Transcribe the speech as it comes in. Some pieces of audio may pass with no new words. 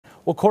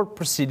Well, court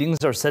proceedings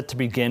are set to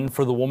begin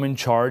for the woman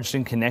charged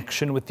in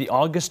connection with the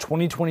August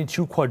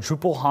 2022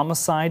 quadruple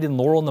homicide in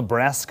Laurel,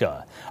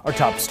 Nebraska. Our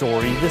top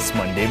story this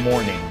Monday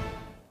morning.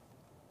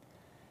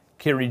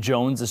 Carrie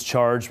Jones is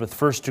charged with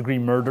first-degree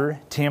murder,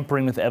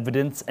 tampering with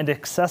evidence, and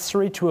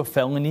accessory to a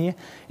felony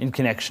in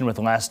connection with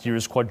last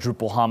year's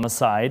quadruple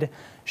homicide.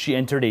 She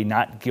entered a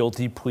not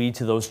guilty plea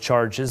to those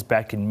charges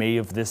back in May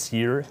of this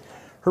year.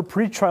 Her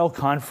pretrial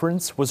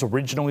conference was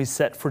originally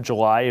set for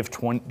July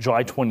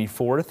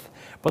 24th,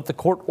 but the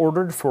court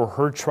ordered for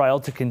her trial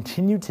to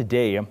continue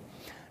today.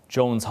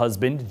 Jones'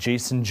 husband,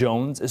 Jason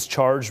Jones, is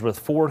charged with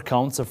 4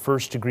 counts of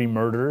first-degree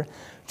murder,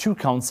 2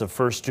 counts of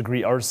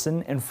first-degree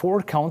arson, and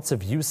 4 counts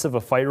of use of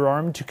a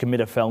firearm to commit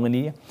a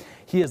felony.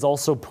 He has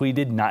also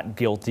pleaded not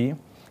guilty.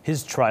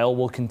 His trial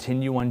will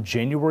continue on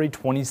January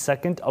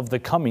 22nd of the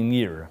coming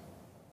year.